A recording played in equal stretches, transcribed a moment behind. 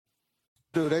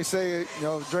Dude, they say,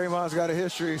 Draymond's got a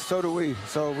history, so do we.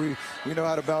 So we know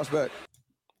how to bounce back.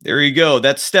 There you go.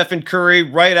 That's Stephen Curry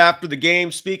right after the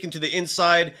game, speaking to the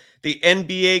Inside the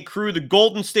NBA crew. The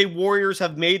Golden State Warriors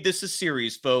have made this a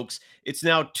series, folks. It's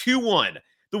now 2-1.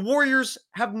 The Warriors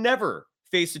have never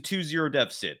faced a 2-0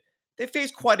 deficit. They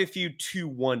faced quite a few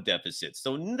 2-1 deficits.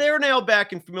 So they're now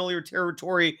back in familiar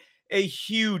territory. A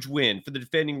huge win for the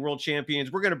defending world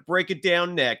champions. We're going to break it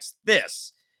down next.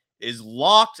 This is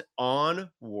Locked On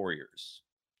Warriors.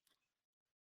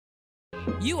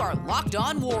 You are Locked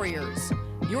On Warriors,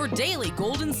 your daily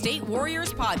Golden State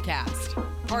Warriors podcast.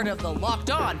 Part of the Locked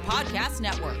On Podcast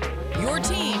Network, your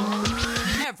team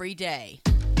every day.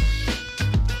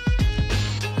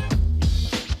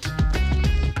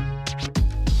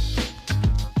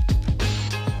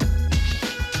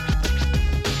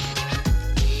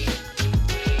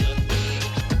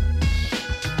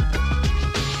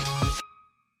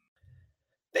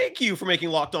 Thank you for making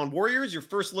Locked On Warriors your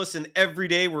first listen every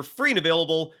day. We're free and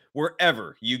available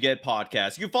wherever you get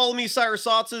podcasts. You can follow me, Cyrus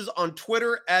Sotzes, on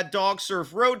Twitter at Dog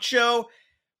Surf Roadshow.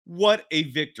 What a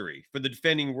victory for the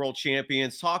defending world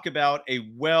champions. Talk about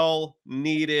a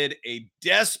well-needed, a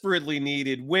desperately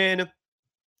needed win.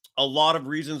 A lot of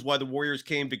reasons why the Warriors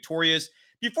came victorious.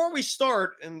 Before we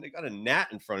start, and they got a gnat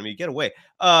in front of me, get away.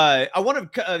 I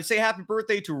want to say happy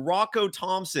birthday to Rocco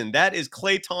Thompson. That is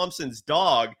Klay Thompson's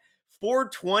dog.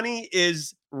 420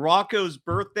 is Rocco's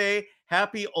birthday.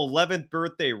 Happy 11th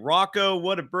birthday, Rocco.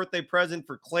 What a birthday present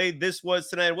for Klay this was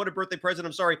tonight. What a birthday present,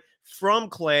 from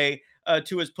Klay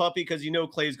to his puppy, because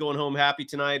Klay's going home happy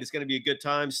tonight. It's going to be a good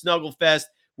time. Snuggle fest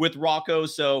with Rocco.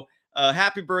 So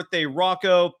happy birthday,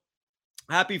 Rocco.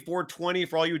 Happy 420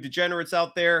 for all you degenerates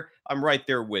out there. I'm right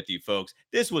there with you, folks.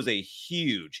 This was a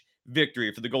huge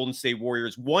victory for the Golden State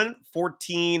Warriors.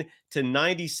 114-97,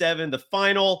 the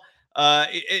final.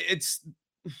 It's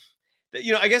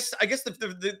I guess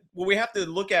what we have to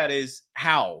look at is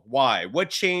why, what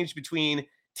changed between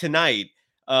tonight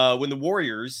when the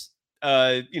Warriors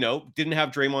didn't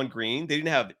have Draymond Green, they didn't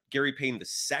have Gary Payton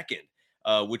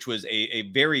II, which was a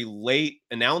very late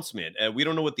announcement. We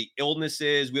don't know what the illness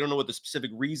is. We don't know what the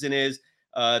specific reason is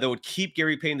that would keep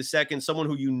Gary Payton II, someone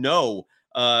who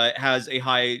has a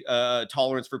high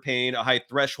tolerance for pain, a high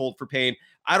threshold for pain.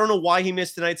 I don't know why he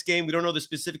missed tonight's game. We don't know the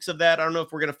specifics of that. I don't know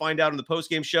if we're going to find out in the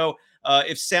postgame show.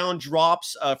 If sound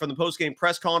drops from the postgame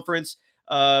press conference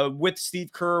with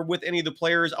Steve Kerr, with any of the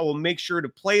players, I will make sure to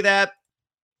play that.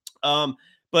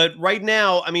 But right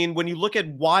now, when you look at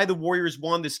why the Warriors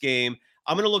won this game,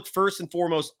 I'm going to look first and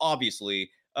foremost, obviously,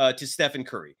 to Stephen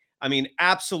Curry.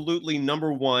 Absolutely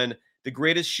number one, the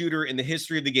greatest shooter in the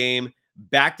history of the game.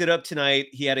 Backed it up tonight.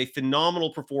 He had a phenomenal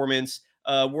performance.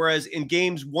 Whereas in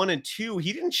games 1 and 2,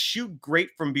 he didn't shoot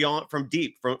great from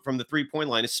deep, from the 3-point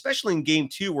line, especially in game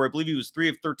 2, where I believe he was 3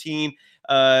 of 13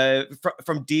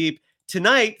 from deep.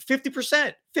 Tonight,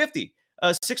 50%,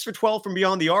 6 for 12 from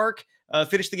beyond the arc.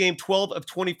 Finished the game 12 of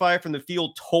 25 from the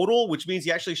field total, which means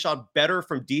he actually shot better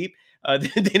from deep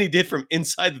than he did from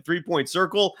inside the 3-point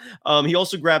circle. He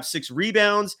also grabbed 6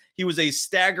 rebounds. He was a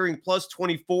staggering plus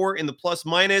 24 in the plus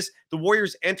minus. The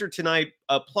Warriors entered tonight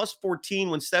plus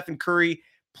 14 when Stephen Curry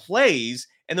plays.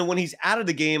 And then when he's out of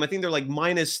the game, I think they're like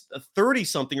minus 30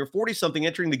 something or 40 something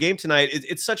entering the game tonight.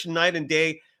 It's such a night and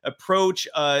day approach.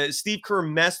 Steve Kerr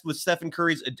messed with Stephen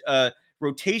Curry's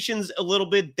rotations a little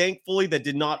bit. Thankfully, that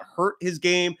did not hurt his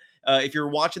game. If you're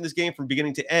watching this game from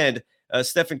beginning to end,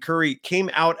 Stephen Curry came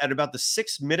out at about the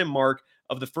 6-minute mark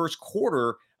of the first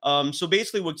quarter. So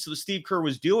basically what Steve Kerr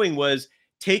was doing was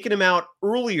taking him out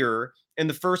earlier in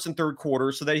the first and third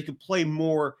quarter so that he could play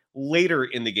more later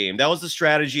in the game. That was the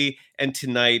strategy, and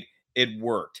tonight it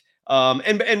worked.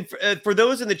 And for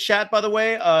those in the chat, by the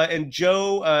way, and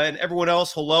Joe and everyone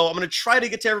else, hello. I'm going to try to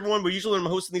get to everyone, but usually when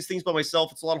I'm hosting these things by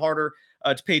myself, it's a lot harder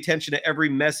to pay attention to every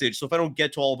message. So if I don't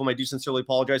get to all of them, I do sincerely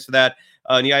apologize for that.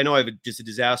 And yeah, I know I have just a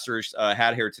disastrous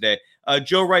hat here today.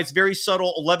 Joe writes, very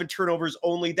subtle, 11 turnovers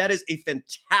only. That is a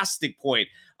fantastic point.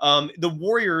 The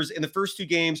Warriors in the first 2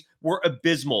 games were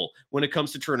abysmal when it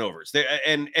comes to turnovers.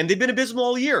 And they've been abysmal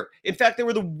all year. In fact, they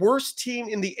were the worst team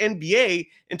in the NBA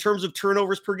in terms of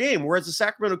turnovers per game, whereas the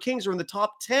Sacramento Kings are in the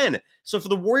top 10. So for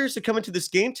the Warriors to come into this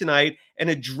game tonight and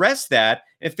address that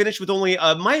and finish with only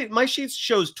my sheet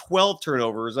shows 12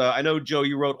 turnovers. I know, Joe,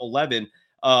 you wrote 11,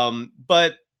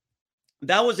 but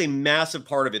that was a massive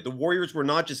part of it. The Warriors were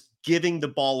not just giving the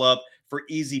ball up for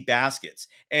easy baskets.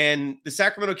 And the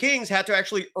Sacramento Kings had to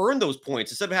actually earn those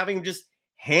points instead of having them just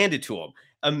handed to them.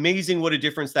 Amazing what a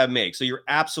difference that makes. So you're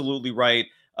absolutely right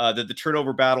that the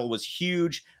turnover battle was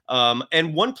huge.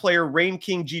 And one player, Rain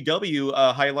King GW,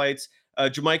 highlights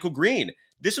JaMychal Green.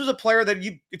 this was a player that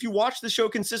if you watch the show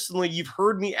consistently, you've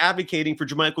heard me advocating for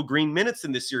JaMychal Green minutes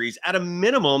in this series. At a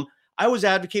minimum, I was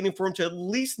advocating for him to at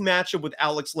least match up with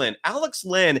Alex Len. Alex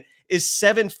Len is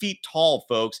 7 feet tall,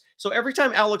 folks. So every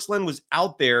time Alex Len was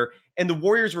out there and the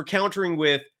Warriors were countering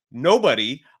with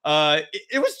nobody,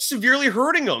 it was severely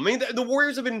hurting them. I mean, the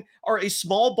Warriors are a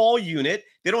small ball unit.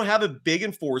 They don't have a big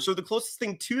enforcer. The closest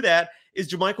thing to that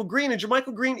is JaMychal Green, and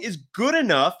JaMychal Green is good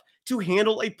enough to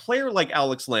handle a player like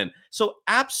Alex Len. So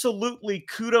absolutely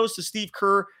kudos to Steve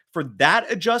Kerr for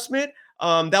that adjustment.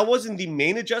 That wasn't the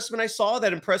main adjustment I saw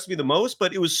that impressed me the most,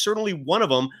 but it was certainly one of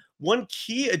them. One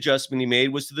key adjustment he made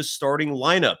was to the starting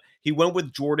lineup. He went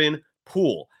with Jordan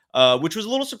Poole, which was a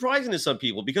little surprising to some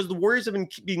people because the Warriors have been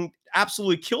being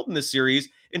absolutely killed in this series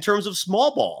in terms of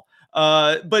small ball.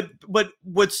 But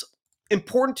what's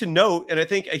important to note, and I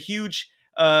think a huge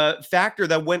factor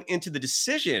that went into the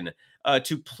decision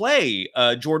to play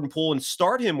Jordan Poole and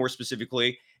start him more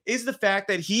specifically, is the fact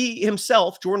that he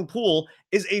himself, Jordan Poole,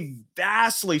 is a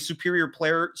vastly superior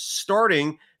player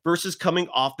starting versus coming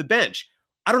off the bench.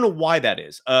 I don't know why that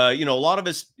is. A lot of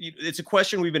us, it's a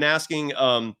question we've been asking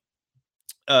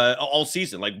all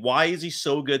season. Like, why is he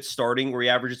so good starting where he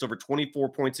averages over 24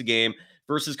 points a game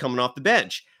versus coming off the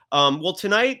bench? Well,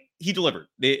 tonight he delivered.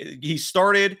 He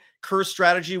started. Kerr's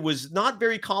strategy was not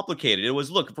very complicated. It was,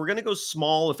 look, if we're going to go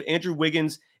small, if Andrew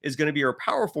Wiggins is going to be our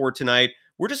power forward tonight,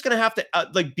 we're just going to have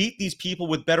to beat these people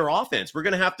with better offense. We're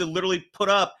going to have to literally put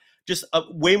up just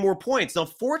way more points. Now,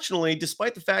 fortunately,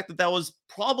 despite the fact that that was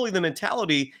probably the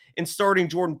mentality in starting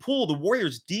Jordan Poole, the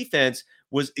Warriors defense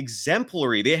was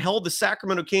exemplary. They held the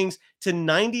Sacramento Kings to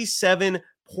 97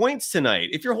 points tonight.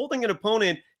 If you're holding an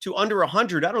opponent to under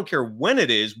 100, I don't care when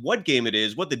it is, what game it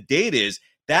is, what the date is,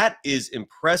 that is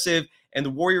impressive. And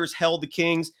the Warriors held the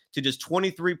Kings to just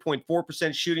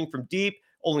 23.4% shooting from deep,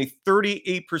 only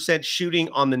 38% shooting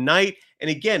on the night. And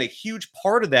again, a huge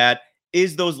part of that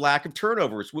is those lack of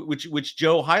turnovers, which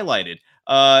Joe highlighted.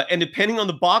 And depending on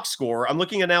the box score, I'm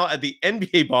looking now at the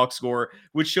NBA box score,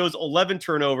 which shows 11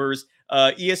 turnovers.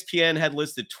 ESPN had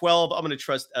listed 12. I'm going to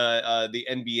trust the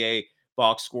NBA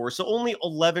box score. So only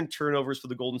 11 turnovers for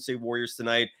the Golden State Warriors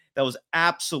tonight. That was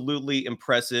absolutely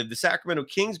impressive. The Sacramento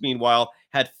Kings, meanwhile,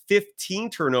 had 15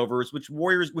 turnovers, which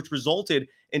resulted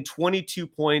in 22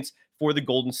 points for the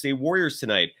Golden State Warriors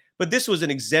tonight. But this was an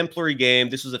exemplary game.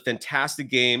 This was a fantastic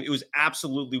game. It was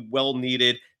absolutely well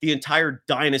needed. The entire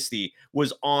dynasty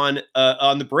was on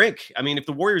the brink. I mean, if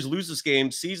the Warriors lose this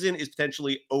game, season is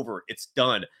potentially over. It's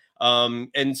done.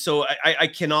 And so I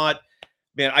cannot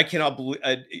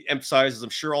emphasize, as I'm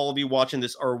sure all of you watching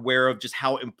this are aware of, just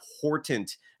how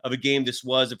important of a game this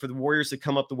was. And for the Warriors to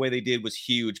come up the way they did was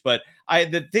huge. But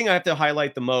the thing I have to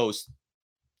highlight the most,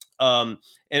 and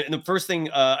the first thing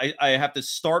I have to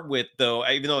start with, though,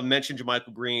 even though I mentioned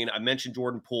JaMychal Green, I mentioned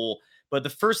Jordan Poole, but the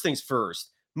first things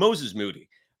first, Moses Moody.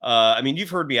 I mean, you've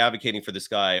heard me advocating for this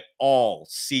guy all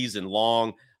season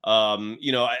long.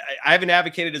 I haven't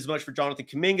advocated as much for Jonathan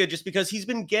Kuminga just because he's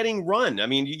been getting run. I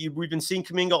mean, we've been seeing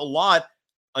Kuminga a lot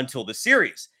until the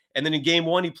series. And then in game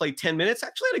one, he played 10 minutes,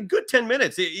 actually had a good 10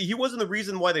 minutes. He wasn't the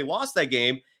reason why they lost that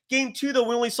game. Game two, though,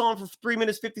 we only saw him for 3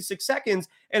 minutes, 56 seconds.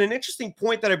 And an interesting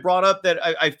point that I brought up that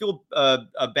I feel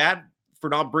bad for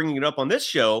not bringing it up on this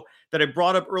show that I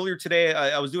brought up earlier today.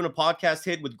 I was doing a podcast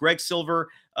hit with Greg Silver.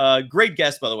 Great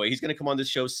guest, by the way. He's going to come on this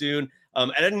show soon.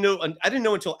 I didn't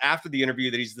know until after the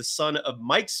interview that he's the son of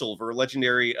Mike Silver,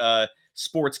 legendary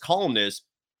sports columnist.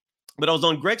 But I was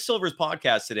on Greg Silver's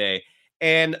podcast today,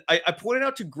 and I pointed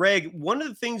out to Greg, one of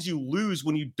the things you lose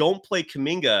when you don't play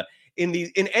Kuminga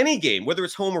in any game, whether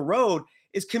it's home or road,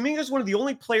 is Kuminga's one of the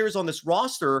only players on this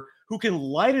roster who can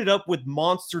light it up with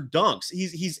monster dunks.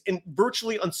 He's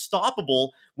virtually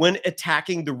unstoppable when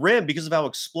attacking the rim because of how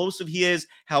explosive he is,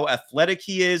 how athletic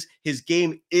he is. His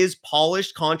game is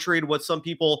polished, contrary to what some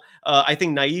people, I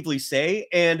think, naively say.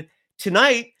 And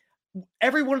tonight,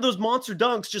 every one of those monster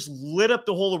dunks just lit up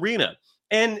the whole arena.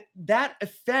 And that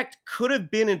effect could have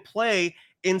been in play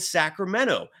in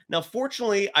Sacramento. Now,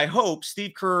 fortunately, I hope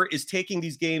Steve Kerr is taking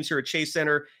these games here at Chase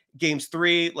Center. Games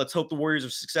 3, let's hope the Warriors are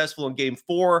successful in game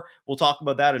 4. We'll talk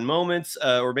about that in moments,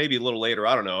 or maybe a little later.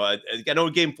 I don't know. I know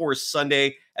game 4 is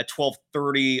Sunday at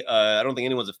 12:30. I don't think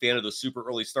anyone's a fan of those super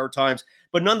early start times.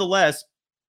 But nonetheless,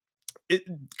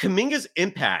 Kuminga's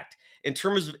impact in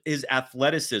terms of his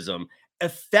athleticism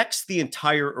affects the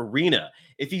entire arena.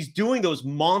 If he's doing those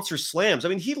monster slams, I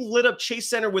mean, he lit up Chase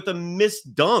Center with a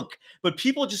missed dunk, but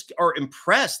people just are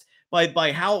impressed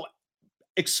by how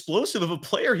explosive of a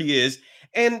player he is.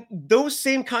 And those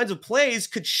same kinds of plays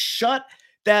could shut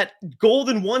that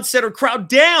Golden one-setter crowd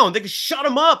down. They could shut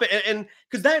them up. And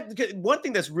because that one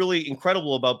thing that's really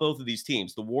incredible about both of these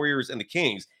teams, the Warriors and the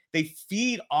Kings, they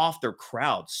feed off their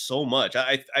crowds so much.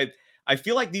 I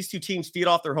feel like these two teams feed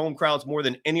off their home crowds more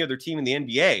than any other team in the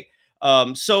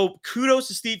NBA. So kudos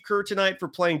to Steve Kerr tonight for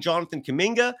playing Jonathan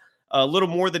Kuminga a little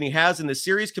more than he has in the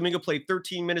series. Kuminga played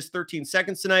 13 minutes, 13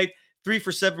 seconds tonight, 3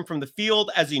 for 7 from the field,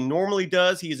 as he normally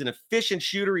does. He is an efficient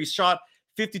shooter. He shot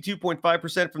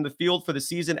 52.5% from the field for the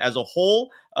season as a whole.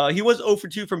 He was 0 for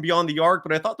 2 from beyond the arc,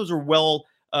 but I thought those were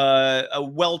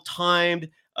well-timed,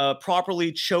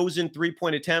 properly chosen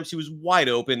three-point attempts. He was wide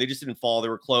open. They just didn't fall. They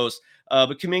were close.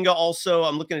 But Kuminga also,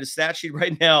 I'm looking at his stat sheet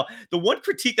right now. The one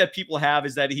critique that people have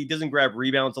is that he doesn't grab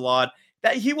rebounds a lot.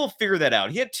 That he will figure that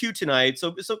out. He had 2 tonight,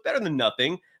 so better than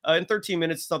nothing. In 13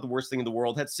 minutes, it's not the worst thing in the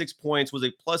world. Had 6 points, was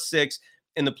a +6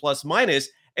 in the plus-minus.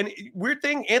 And weird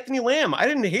thing, Anthony Lamb, I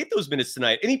didn't hate those minutes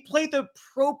tonight. And he played the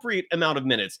appropriate amount of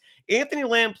minutes. Anthony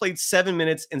Lamb played 7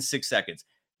 minutes and 6 seconds.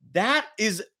 That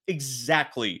is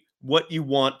exactly what you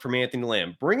want from Anthony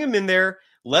Lamb. Bring him in there,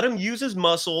 let him use his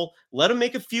muscle, let him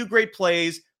make a few great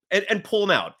plays, and pull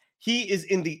him out. He is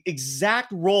in the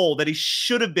exact role that he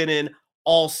should have been in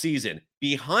all season,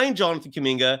 behind Jonathan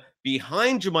Kuminga,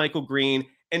 behind JaMychal Green,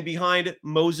 and behind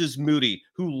Moses Moody,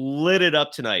 who lit it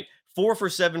up tonight. 4 for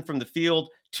 7 from the field,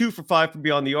 2 for 5 from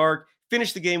beyond the arc,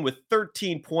 finished the game with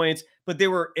 13 points, but they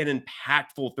were an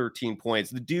impactful 13 points.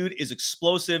 The dude is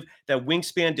explosive. That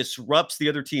wingspan disrupts the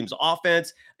other team's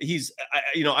offense. I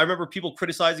remember people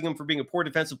criticizing him for being a poor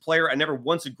defensive player. I never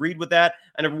once agreed with that.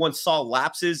 I never once saw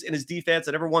lapses in his defense.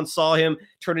 I never once saw him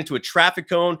turn into a traffic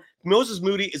cone. Moses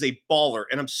Moody is a baller,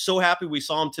 and I'm so happy we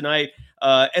saw him tonight.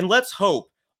 And let's hope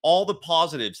all the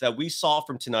positives that we saw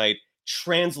from tonight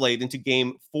translate into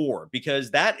game 4,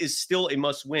 because that is still a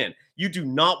must win. You do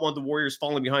not want the Warriors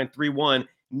falling behind 3-1,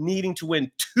 needing to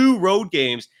win 2 road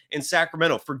games in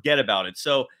Sacramento. Forget about it.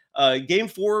 So game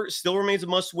 4 still remains a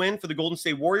must win for the Golden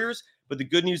State Warriors. But the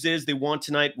good news is they won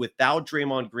tonight without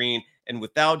Draymond Green and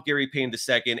without Gary Payton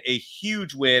II, a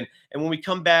huge win. And when we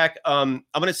come back, I'm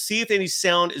going to see if any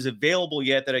sound is available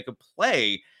yet that I could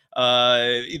play,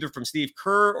 either from Steve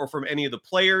Kerr or from any of the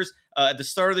players. At the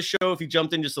start of the show, if you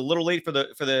jumped in just a little late for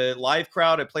the live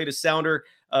crowd, I played a sounder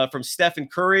from Stephen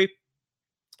Curry,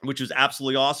 which was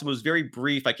absolutely awesome. It was very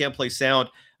brief. I can't play sound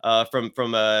from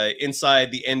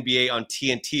inside the NBA on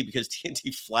TNT because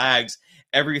TNT flags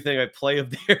everything I play of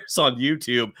theirs on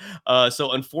YouTube.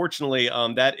 So unfortunately,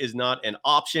 that is not an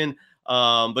option.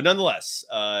 But nonetheless,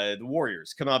 the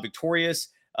Warriors come out victorious.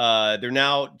 They're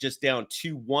now just down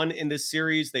 2-1 in this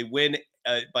series. They win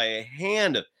by a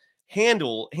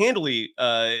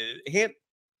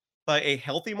by a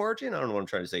healthy margin. I don't know what I'm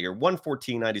trying to say here.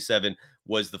 114-97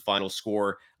 was the final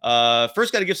score.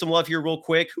 First, got to give some love here real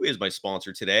quick. Who is my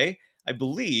sponsor today? I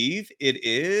believe it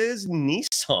is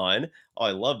Nissan. Oh,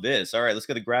 I love this. All right, let's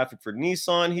get a graphic for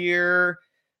Nissan here.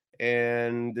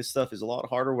 And this stuff is a lot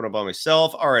harder when I'm by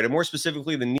myself. All right, and more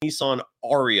specifically, the Nissan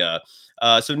Aria.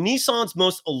 So Nissan's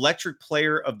most electric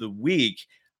player of the week,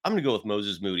 I'm going to go with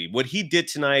Moses Moody. What he did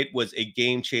tonight was a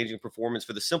game-changing performance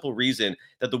for the simple reason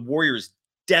that the Warriors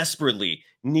desperately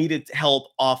needed help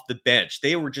off the bench.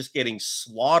 They were just getting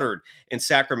slaughtered in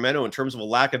Sacramento in terms of a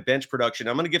lack of bench production.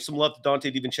 I'm going to give some love to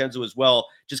Dante DiVincenzo as well,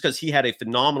 just because he had a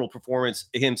phenomenal performance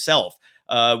himself.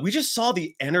 We just saw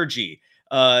the energy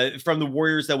from the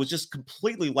Warriors that was just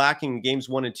completely lacking in games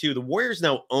 1 and 2. The Warriors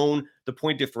now own the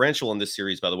point differential in this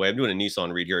series, by the way. I'm doing a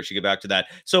Nissan read here. I should get back to that.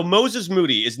 So Moses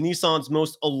Moody is Nissan's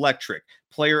most electric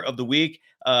player of the week.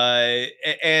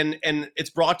 And it's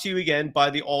brought to you again by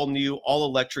the all-new,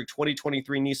 all-electric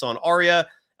 2023 Nissan Aria.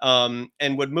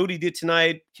 And what Moody did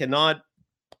tonight, cannot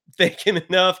thank him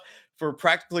enough for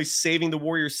practically saving the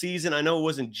Warriors season. I know it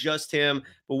wasn't just him,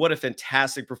 but what a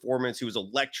fantastic performance. He was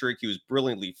electric. He was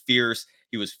brilliantly fierce.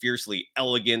 He was fiercely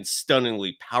elegant,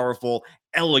 stunningly powerful,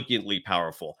 elegantly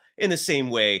powerful. In the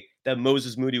same way that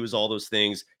Moses Moody was all those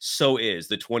things, so is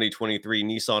the 2023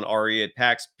 Nissan Aria. It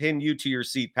packs pin you to your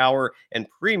seat power and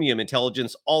premium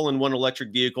intelligence all in one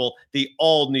electric vehicle. The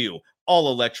all-new,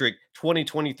 all-electric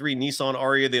 2023 Nissan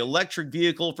Aria, the electric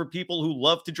vehicle for people who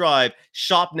love to drive.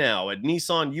 Shop now at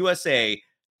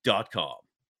nissanusa.com.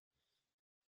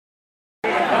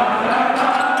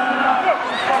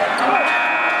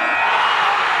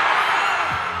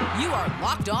 You are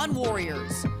Locked On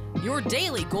Warriors, your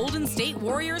daily Golden State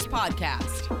Warriors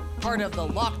podcast. Part of the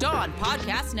Locked On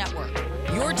Podcast Network,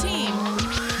 your team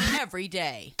every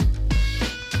day.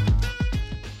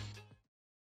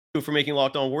 For making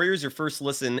Locked On Warriors your first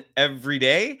listen every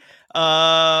day.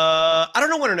 I don't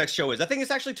don't know when our next show is. I think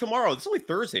it's actually tomorrow. It's only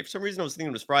Thursday. For some reason, I was thinking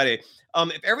it was Friday.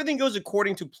 If everything goes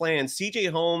according to plan,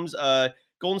 CJ Holmes,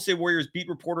 Golden State Warriors beat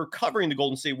reporter covering the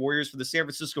Golden State Warriors for the San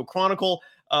Francisco Chronicle,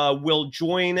 will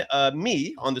join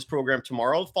me on this program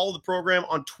tomorrow. Follow the program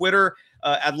on Twitter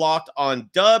at Locked On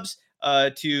Dubs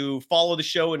to follow the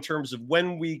show in terms of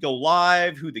when we go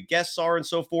live, who the guests are, and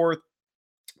so forth.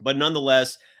 But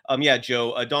nonetheless, yeah,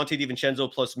 Joe, Dante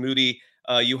DiVincenzo plus Moody.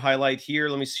 You highlight here.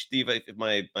 Let me see if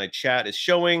my chat is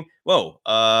showing. Whoa,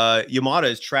 Yamada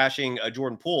is trashing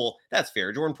Jordan Poole. That's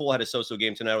fair. Jordan Poole had a so-so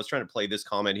game tonight. I was trying to play this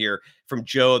comment here from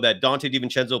Joe that Dante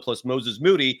DiVincenzo plus Moses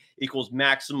Moody equals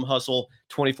maximum hustle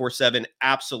 24/7.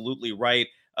 Absolutely right.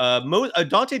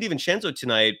 Dante DiVincenzo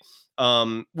tonight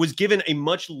was given a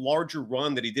much larger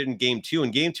run that he did in game 2.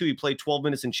 In game 2, he played 12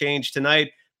 minutes and change.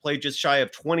 Tonight, played just shy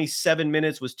of 27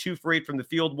 minutes, was 2 for 8 from the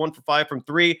field, 1 for 5 from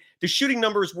 3. The shooting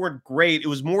numbers weren't great. It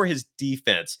was more his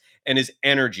defense and his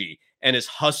energy and his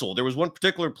hustle. There was one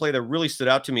particular play that really stood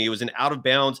out to me. It was an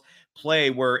out-of-bounds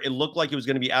play where it looked like it was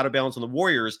going to be out of bounds on the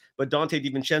Warriors, but Dante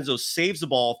DiVincenzo saves the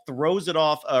ball, throws it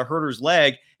off Herter's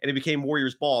leg, and it became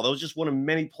Warriors ball. That was just one of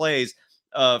many plays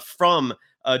from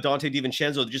Dante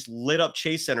DiVincenzo that just lit up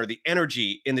Chase Center. The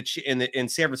energy in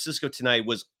San Francisco tonight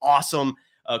was awesome.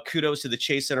 Kudos to the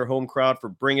Chase Center home crowd for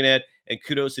bringing it, and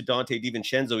kudos to Dante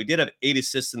DiVincenzo. He did have 8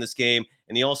 assists in this game,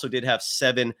 and he also did have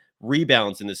 7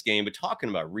 rebounds in this game. But talking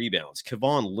about rebounds,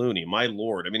 Kevon Looney, my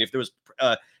lord. I mean, if there was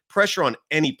pressure on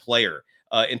any player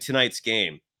in tonight's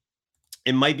game,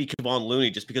 it might be Kevon Looney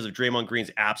just because of Draymond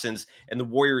Green's absence and the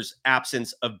Warriors'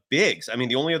 absence of bigs. I mean,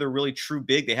 the only other really true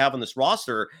big they have on this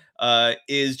roster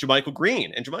is JaMychal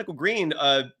Green. And JaMychal Green,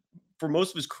 for most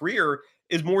of his career,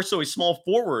 is more so a small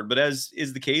forward, but as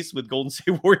is the case with Golden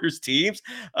State Warriors teams,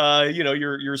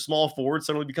 your small forward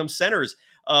suddenly becomes centers.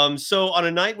 So on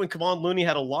a night when Kevon Looney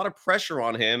had a lot of pressure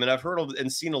on him, and I've heard and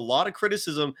seen a lot of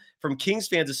criticism from Kings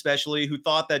fans especially, who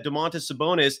thought that Domantas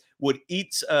Sabonis would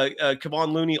eat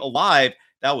Kevon Looney alive.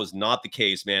 That was not the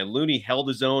case, man. Looney held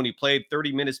his own. He played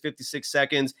 30 minutes, 56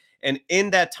 seconds, and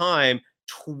in that time,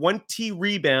 20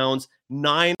 rebounds,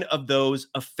 9 of those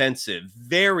offensive.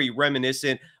 Very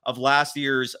reminiscent of last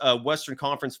year's Western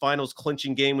Conference Finals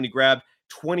clinching game when he grabbed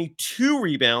 22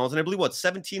 rebounds, and I believe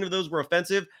 17 of those were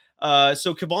offensive.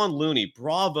 So Kevon Looney,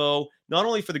 bravo, not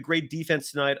only for the great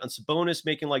defense tonight on Sabonis,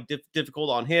 making life difficult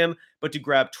on him, but to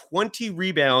grab 20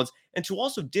 rebounds and to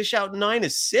also dish out 9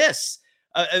 assists.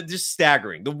 Just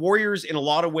staggering. The Warriors, in a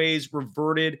lot of ways,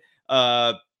 reverted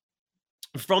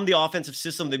from the offensive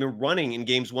system they've been running in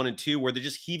games 1 and 2, where they're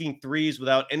just heaving threes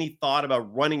without any thought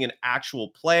about running an actual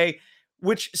play,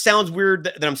 which sounds weird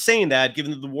that I'm saying that,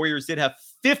 given that the Warriors did have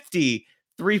 50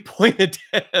 3-point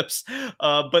attempts,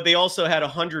 but they also had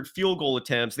 100 field goal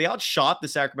attempts. They outshot the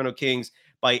Sacramento Kings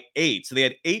by 8. So they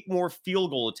had 8 more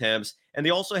field goal attempts, and they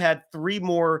also had 3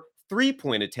 more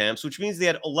 3-point attempts, which means they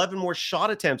had 11 more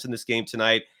shot attempts in this game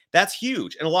tonight. That's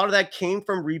huge. And a lot of that came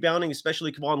from rebounding,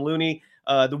 especially Kevon Looney.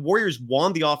 The Warriors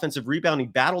won the offensive rebounding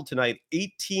battle tonight,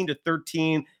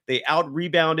 18-13. They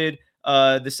out-rebounded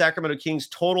the Sacramento Kings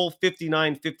total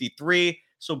 59-53.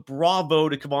 So bravo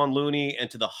to Kevon Looney and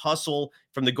to the hustle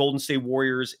from the Golden State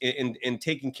Warriors in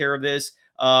taking care of this.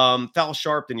 Foul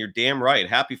Sharpton, you're damn right.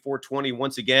 Happy 420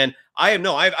 once again. I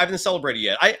haven't celebrated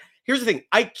yet. Here's the thing.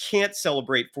 I can't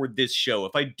celebrate for this show.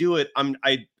 If I do it,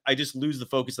 I just lose the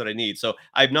focus that I need. So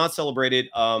I've not celebrated,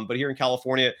 but here in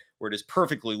California, where it is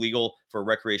perfectly legal for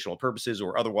recreational purposes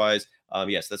or otherwise,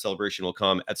 yes, that celebration will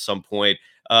come at some point.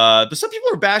 But some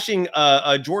people are bashing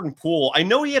Jordan Poole. I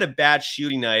know he had a bad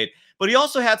shooting night, but he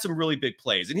also had some really big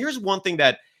plays. And here's one thing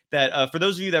that for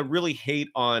those of you that really hate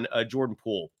on Jordan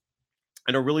Poole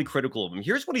and are really critical of him,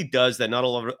 here's what he does that not a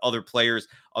lot of other players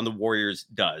on the Warriors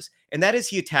does, and that is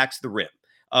he attacks the rim.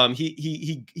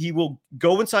 He will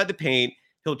go inside the paint.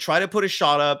 He'll try to put a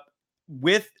shot up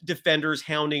with defenders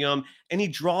hounding him, and he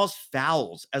draws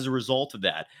fouls as a result of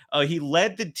that. He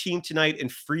led the team tonight in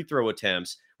free throw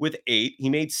attempts with 8. He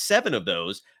made 7 of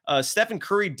those. Stephen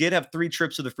Curry did have 3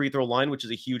 trips to the free throw line, which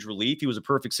is a huge relief. He was a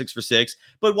perfect 6 for 6.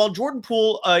 But while Jordan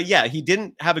Poole, he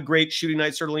didn't have a great shooting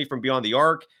night, certainly from beyond the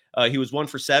arc. He was 1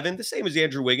 for 7, the same as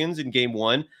Andrew Wiggins in game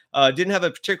 1. Didn't have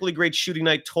a particularly great shooting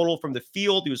night total from the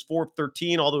field. He was 4 of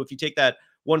 13, although if you take that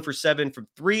 1 for 7 from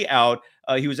 3 out,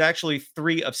 he was actually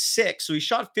 3 of 6. So he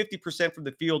shot 50% from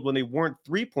the field when they weren't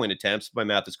 3-point attempts. If my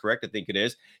math is correct, I think it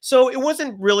is. So it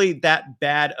wasn't really that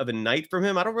bad of a night from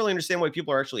him. I don't really understand why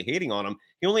people are actually hating on him.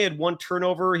 He only had 1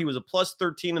 turnover. He was a plus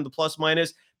 13 in the plus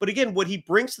minus. But again, what he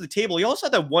brings to the table, he also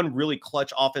had that one really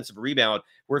clutch offensive rebound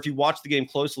where if you watch the game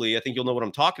closely, I think you'll know what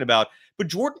I'm talking about. But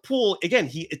Jordan Poole, again,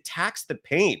 he attacks the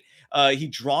paint. He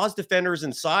draws defenders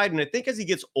inside. And I think as he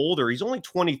gets older, he's only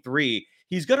 23.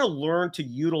 He's going to learn to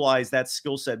utilize that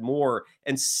skill set more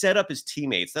and set up his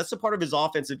teammates. That's the part of his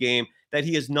offensive game that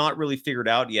he has not really figured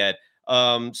out yet.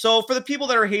 So for the people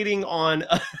that are hating on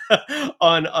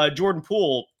on Jordan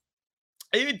Poole,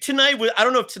 tonight, I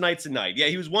don't know if tonight's the night. Yeah,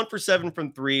 he was 1 for 7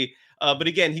 from 3. But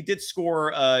again, he did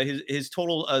score his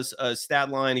total stat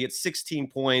line. He had 16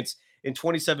 points in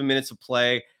 27 minutes of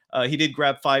play. He did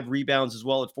grab 5 rebounds as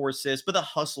well at 4 assists, but the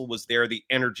hustle was there. The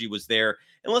energy was there.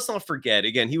 And let's not forget,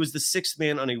 again, he was the 6th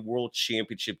man on a world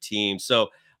championship team. So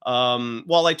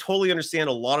while I totally understand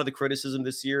a lot of the criticism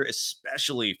this year,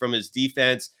 especially from his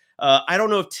defense, I don't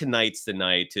know if tonight's the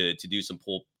night to do some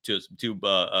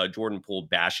Jordan Poole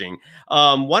bashing.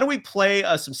 Why don't we play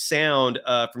some sound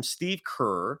from Steve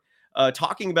Kerr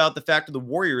talking about the fact that the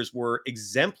Warriors were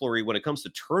exemplary when it comes to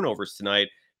turnovers tonight.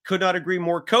 Could not agree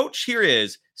more. Coach, here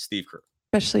is Steve Kerr.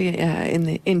 Especially in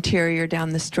the interior down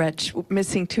the stretch,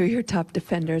 missing 2 of your top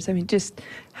defenders. I mean, just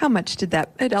how much did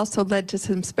that? It also led to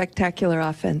some spectacular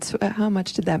offense. How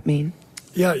much did that mean?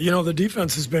 Yeah, the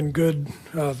defense has been good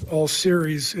all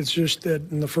series. It's just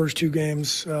that in the first 2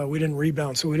 games, we didn't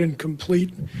rebound, so we didn't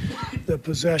complete the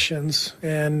possessions,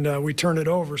 and we turned it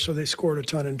over, so they scored a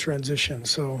ton in transition.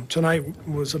 So tonight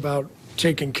was about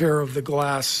taking care of the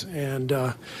glass and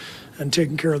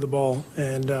taking care of the ball.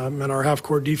 And our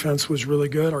half-court defense was really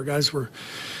good. Our guys were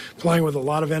playing with a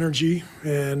lot of energy,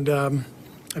 and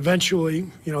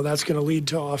eventually, that's going to lead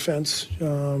to offense,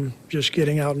 just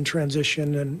getting out in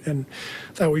transition, and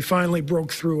that we finally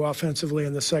broke through offensively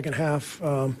in the second half.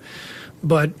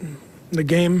 But the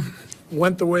game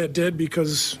went the way it did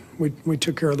because we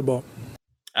took care of the ball.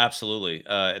 Absolutely.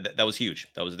 That was huge.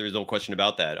 There's no question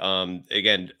about that.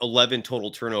 Again, 11 total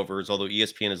turnovers, although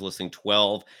ESPN is listing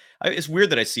 12. It's weird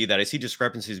that I see that. I see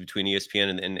discrepancies between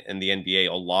ESPN and the NBA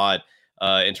a lot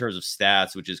in terms of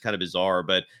stats, which is kind of bizarre.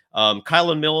 But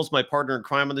Kylan Mills, my partner in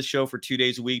crime on the show for 2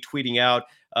 days a week, tweeting out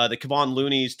that Kevon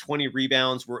Looney's 20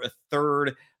 rebounds were a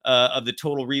third of the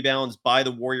total rebounds by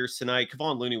the Warriors tonight.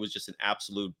 Kevon Looney was just an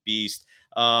absolute beast.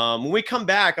 When we come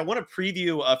back, I want to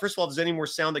preview, first of all, if there's any more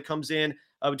sound that comes in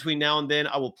between now and then,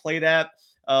 I will play that.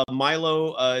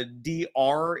 Milo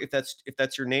DR, if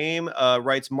that's your name,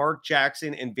 writes, Mark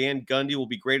Jackson and Van Gundy will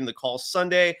be great in the call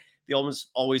Sunday. They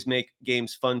always make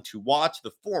games fun to watch.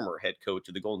 The former head coach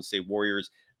of the Golden State Warriors,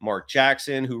 Mark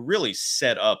Jackson, who really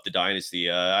set up the dynasty.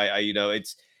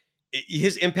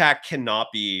 His impact cannot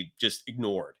be just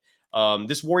ignored.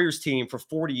 This Warriors team for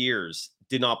 40 years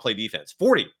did not play defense.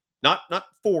 40, not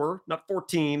 4, not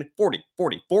 14, 40,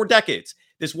 4 decades.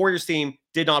 This Warriors team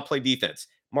did not play defense.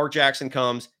 Mark Jackson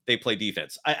comes, they play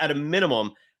defense. At a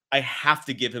minimum, I have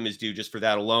to give him his due just for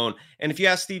that alone. And if you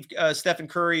ask Stephen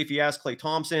Curry, if you ask Klay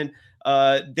Thompson,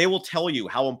 they will tell you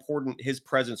how important his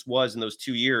presence was in those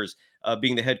 2 years,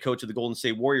 being the head coach of the Golden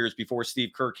State Warriors before Steve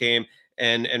Kerr came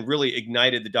and really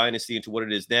ignited the dynasty into what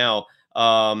it is now.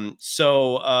 Looking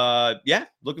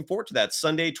forward to that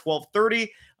Sunday, 12:30.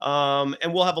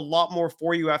 And we'll have a lot more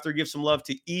for you after I give some love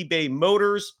to eBay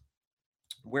Motors.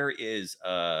 Where is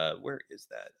that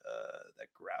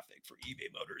graphic for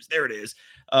eBay Motors? There it is.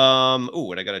 And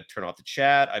I got to turn off the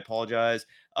chat. I apologize.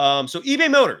 So eBay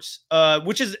Motors,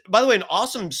 which is, by the way, an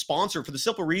awesome sponsor for the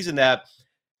simple reason that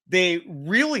they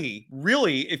really,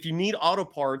 if you need auto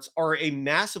parts, are a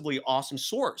massively awesome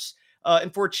source.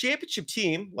 And for a championship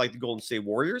team like the Golden State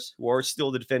Warriors, who are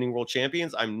still the defending world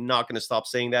champions, I'm not going to stop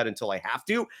saying that until I have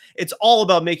to. It's all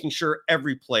about making sure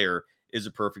every player is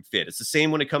a perfect fit. It's the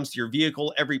same when it comes to your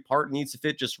vehicle. Every part needs to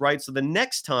fit just right. So the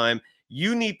next time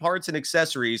you need parts and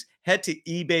accessories, head to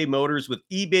eBay Motors. With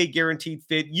eBay Guaranteed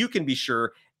Fit, you can be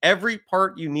sure every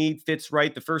part you need fits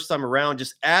right the first time around.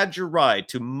 Just add your ride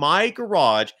to My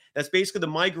Garage. That's basically the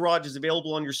My Garage is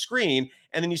available on your screen.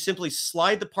 And then you simply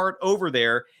slide the part over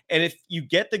there. And if you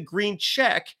get the green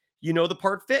check, the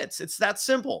part fits. It's that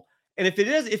simple. And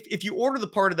if you order the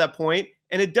part at that point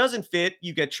and it doesn't fit,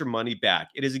 you get your money back.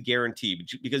 It is a guarantee,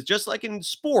 because just like in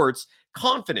sports,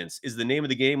 confidence is the name of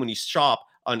the game when you shop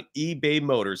on eBay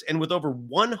Motors. And with over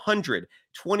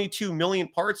 122 million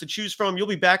parts to choose from, you'll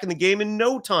be back in the game in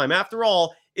no time. After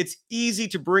all, it's easy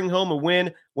to bring home a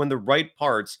win when the right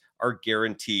parts are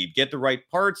guaranteed. Get the right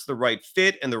parts, the right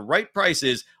fit, and the right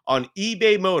prices on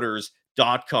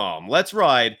ebaymotors.com. Let's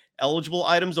ride. Eligible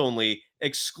items only.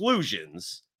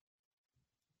 Exclusions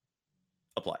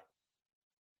apply.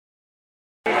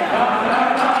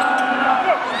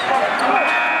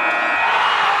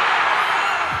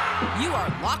 You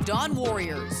are Locked On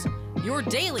Warriors, your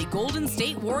daily Golden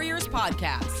State Warriors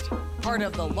podcast. Part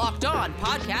of the Locked On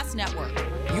Podcast Network,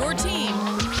 your team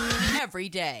every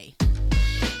day.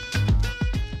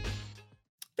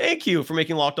 Thank you for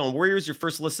making Locked On Warriors your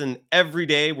first listen every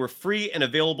day. We're free and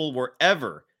available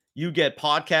wherever you get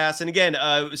podcasts. And again,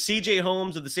 CJ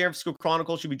Holmes of the San Francisco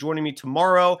Chronicle should be joining me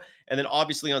tomorrow. And then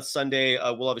obviously on Sunday,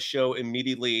 we'll have a show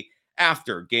immediately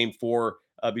after Game 4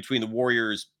 between the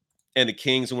Warriors and the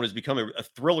Kings, and what has become a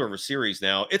thriller of a series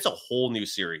now. It's a whole new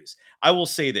series. I will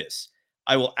say this.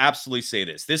 I will absolutely say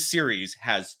this. This series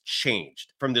has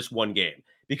changed from this one game,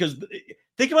 because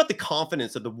think about the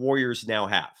confidence that the Warriors now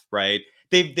have, right?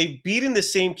 They've beaten the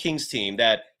same Kings team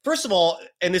that, first of all,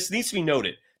 and this needs to be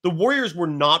noted, the Warriors were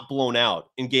not blown out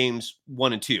in games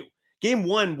 1 and 2. Game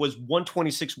 1 was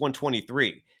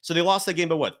 126-123. So they lost that game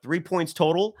by what? 3 points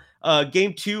total.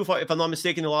 Game 2, if I'm not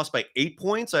mistaken, they lost by 8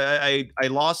 points. I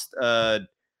lost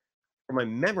from my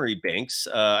memory banks.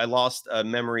 I lost a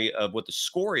memory of what the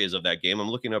score is of that game. I'm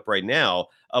looking up right now.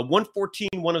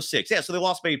 114-106. Yeah, so they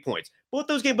lost by 8 points. Both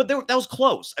those games, but that was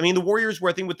close. I mean, the Warriors were,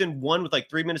 I think, within one with like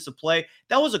 3 minutes to play.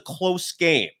 That was a close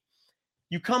game.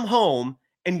 You come home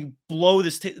and you blow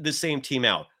this same team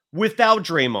out without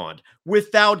Draymond,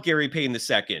 without Gary Payton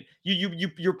II.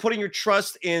 You're putting your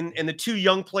trust in the two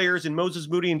young players in Moses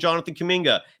Moody and Jonathan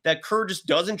Kuminga that Kerr just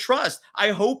doesn't trust.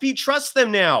 I hope he trusts them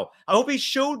now. I hope he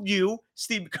showed you,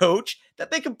 Steve Coach,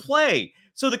 that they can play.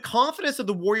 So the confidence that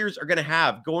the Warriors are going to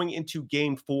have going into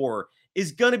Game 4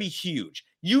 is going to be huge.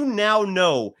 You now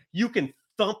know you can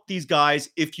thump these guys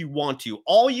if you want to.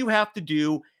 All you have to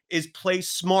do is play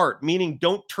smart, meaning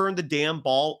don't turn the damn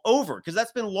ball over, because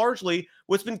that's been largely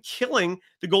what's been killing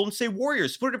the Golden State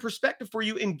Warriors. To put it in perspective for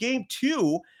you, in Game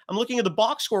 2, I'm looking at the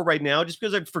box score right now just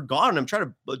because I've forgotten. I'm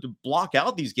trying to block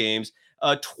out these games.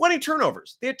 20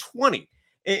 turnovers. They had 20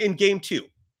 in Game 2.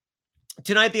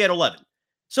 Tonight, they had 11.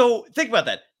 So think about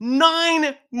that.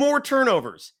 9 more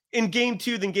turnovers in Game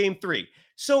 2 than Game 3.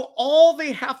 So all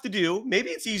they have to do, maybe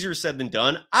it's easier said than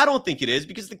done. I don't think it is,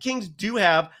 because the Kings do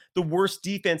have the worst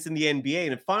defense in the NBA,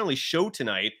 and it finally showed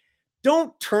tonight.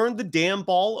 Don't turn the damn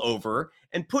ball over,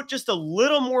 and put just a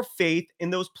little more faith in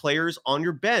those players on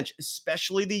your bench,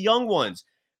 especially the young ones.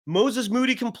 Moses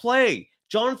Moody can play.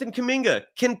 Jonathan Kuminga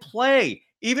can play.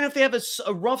 Even if they have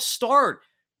a rough start,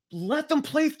 let them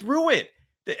play through it.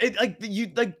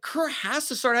 Kerr has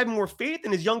to start having more faith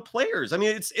in his young players. I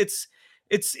mean,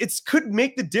 it's could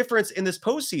make the difference in this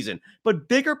postseason. But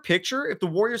bigger picture, if the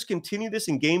Warriors continue this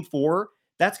in Game 4,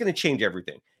 that's going to change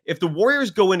everything. If the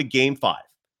Warriors go into Game 5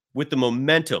 with the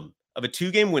momentum of a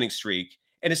 2-game winning streak,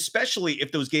 and especially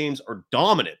if those games are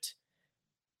dominant,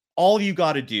 all you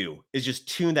got to do is just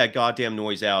tune that goddamn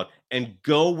noise out and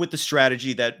go with the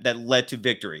strategy that led to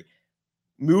victory.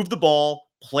 Move the ball,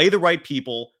 play the right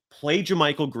people, play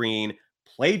JaMychal Green,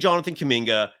 play Jonathan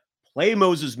Kuminga, play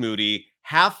Moses Moody.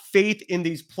 Have faith in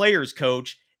these players,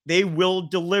 Coach. They will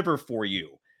deliver for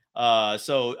you.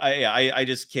 So I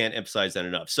just can't emphasize that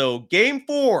enough. So Game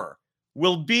 4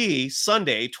 will be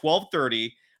Sunday,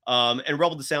 12:30. And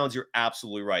Rebel to Sounds, you're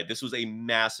absolutely right. This was a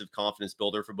massive confidence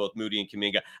builder for both Moody and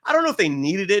Kuminga. I don't know if they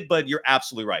needed it, but you're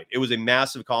absolutely right. It was a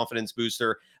massive confidence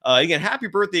booster. Again, happy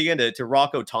birthday again to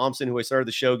Rocco Thompson, who I started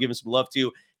the show giving some love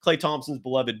to. Klay Thompson's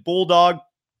beloved Bulldog.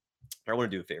 I want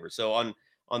to do a favor. So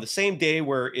on the same day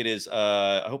where it is,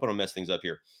 I hope I don't mess things up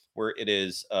here, where it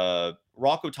is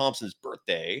Rocco Thompson's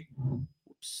birthday.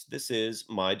 Oops, this is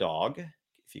my dog.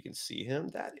 If you can see him,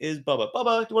 that is Bubba.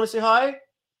 Bubba, do you want to say hi?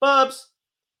 Bubs.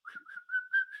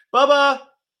 Bubba.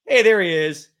 Hey, there he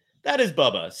is. That is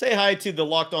Bubba. Say hi to the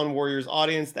Locked On Warriors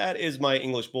audience. That is my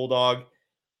English Bulldog.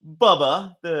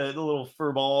 Bubba, the little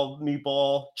furball,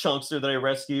 meatball chunkster that I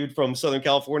rescued from Southern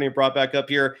California and brought back up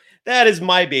here. That is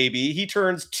my baby. He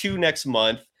turns 2 next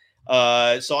month.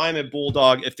 So I'm a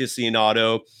Bulldog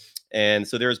aficionado. And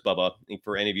so there's Bubba. And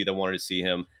for any of you that wanted to see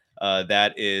him,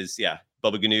 that is,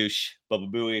 Bubba Ganoush, Bubba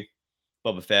Booey,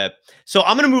 Bubba Fett. So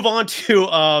I'm going to move on to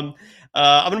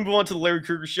the Larry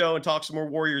Krueger Show and talk some more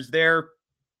Warriors there.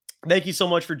 Thank you so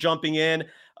much for jumping in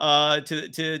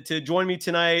to join me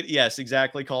tonight. Yes,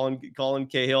 exactly. Colin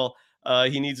Cahill.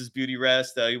 He needs his beauty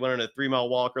rest. He went on a 3-mile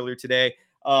walk earlier today.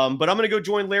 But I'm going to go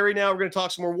join Larry now. We're going to talk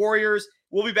some more Warriors.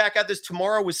 We'll be back at this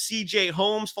tomorrow with CJ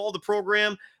Holmes. Follow the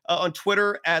program on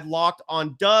Twitter at Locked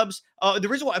On Dubs. The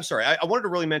reason why, I'm sorry, I wanted to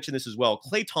really mention this as well.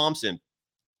 Klay Thompson.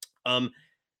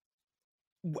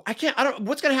 What's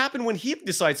going to happen when he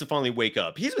decides to finally wake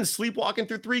up? He's been sleepwalking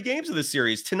through 3 games of this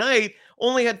series. Tonight,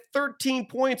 only had 13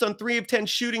 points on 3 of 10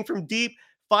 shooting from deep,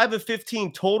 5 of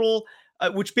 15 total,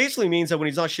 which basically means that when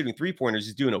he's not shooting 3-pointers,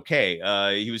 he's doing okay.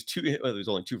 He was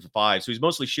only 2 for 5, so he's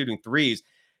mostly shooting 3s.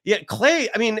 Yeah, Klay,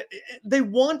 I mean, they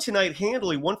won tonight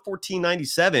handily,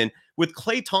 114-97, with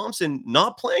Klay Thompson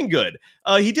not playing good.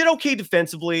 He did okay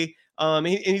defensively, and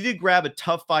he did grab a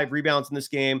tough 5 rebounds in this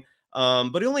game.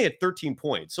 but he only had 13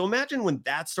 points. So imagine when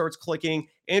that starts clicking.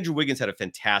 Andrew Wiggins had a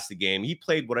fantastic game. He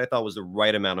played what I thought was the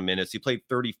right amount of minutes. He played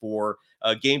 34.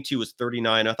 Game 2 was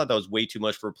 39. I thought that was way too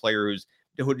much for a player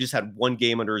who just had one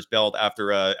game under his belt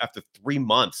after 3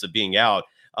 months of being out.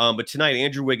 But tonight,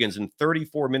 Andrew Wiggins in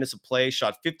 34 minutes of play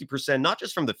shot 50%, not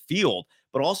just from the field,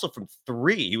 but also from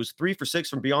three. He was 3 for 6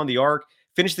 from beyond the arc.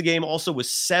 Finished the game also with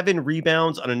 7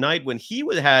 rebounds on a night when he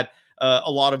had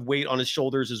a lot of weight on his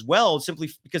shoulders as well, simply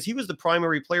because he was the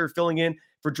primary player filling in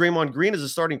for Draymond Green as a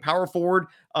starting power forward.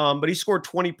 But he scored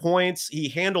 20 points. He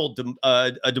handled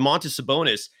Domantas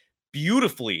Sabonis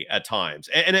beautifully at times.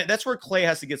 And that's where Klay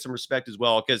has to get some respect as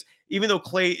well, because even though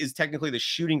Klay is technically the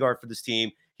shooting guard for this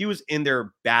team, he was in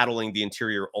there battling the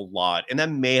interior a lot. And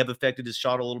that may have affected his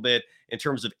shot a little bit in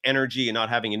terms of energy and not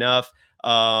having enough.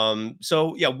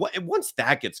 So yeah, once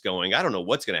that gets going, I don't know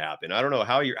what's going to happen. I don't know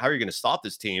how you're going to stop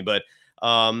this team, but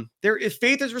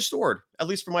faith is restored, at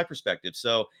least from my perspective.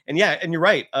 So, and you're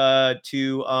right.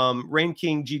 To Rain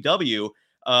King GW,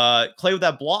 Klay with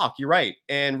that block, you're right.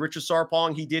 And Richard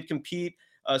Sarpong, he did compete.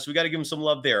 So we got to give him some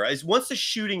love there. As once the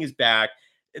shooting is back,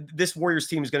 this Warriors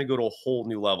team is going to go to a whole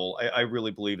new level. I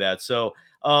really believe that. So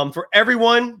for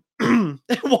everyone,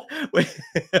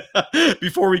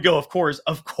 before we go, of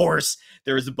course,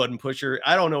 there is a button pusher.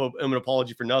 I don't know an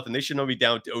apology for nothing. They should not be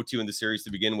down to 0-2 in the series to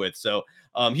begin with. So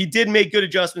he did make good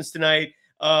adjustments tonight.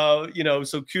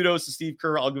 So kudos to Steve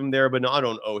Kerr. I'll give him there, but no, I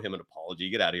don't owe him an apology.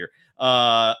 Get out of here.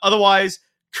 Otherwise,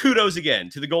 kudos again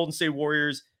to the Golden State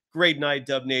Warriors. Great night,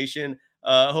 Dub Nation.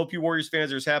 I hope you Warriors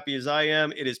fans are as happy as I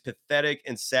am. It is pathetic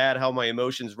and sad how my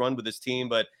emotions run with this team,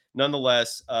 but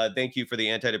nonetheless, thank you for the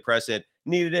antidepressant.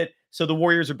 Needed it. So the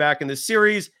Warriors are back in this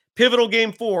series. Pivotal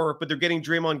game 4, but they're getting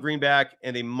Draymond Green back,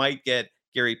 and they might get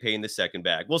Gary Payton II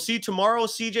back. We'll see you tomorrow.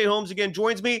 CJ Holmes again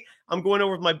joins me. I'm going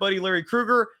over with my buddy Larry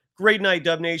Krueger. Great night,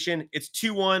 Dub Nation. It's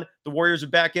 2-1. The Warriors are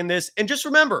back in this. And just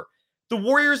remember, the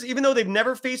Warriors, even though they've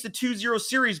never faced a 2-0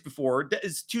 series before,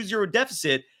 it's 2-0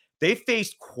 deficit, they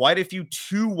faced quite a few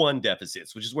 2-1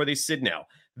 deficits, which is where they sit now.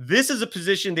 This is a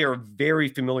position they are very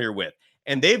familiar with,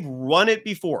 and they've run it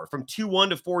before from 2-1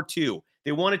 to 4-2.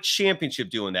 They won a championship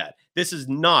doing that. This is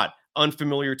not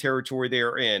unfamiliar territory they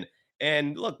are in.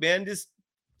 And look, man, it's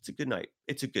a good night.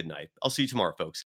 It's a good night. I'll see you tomorrow, folks.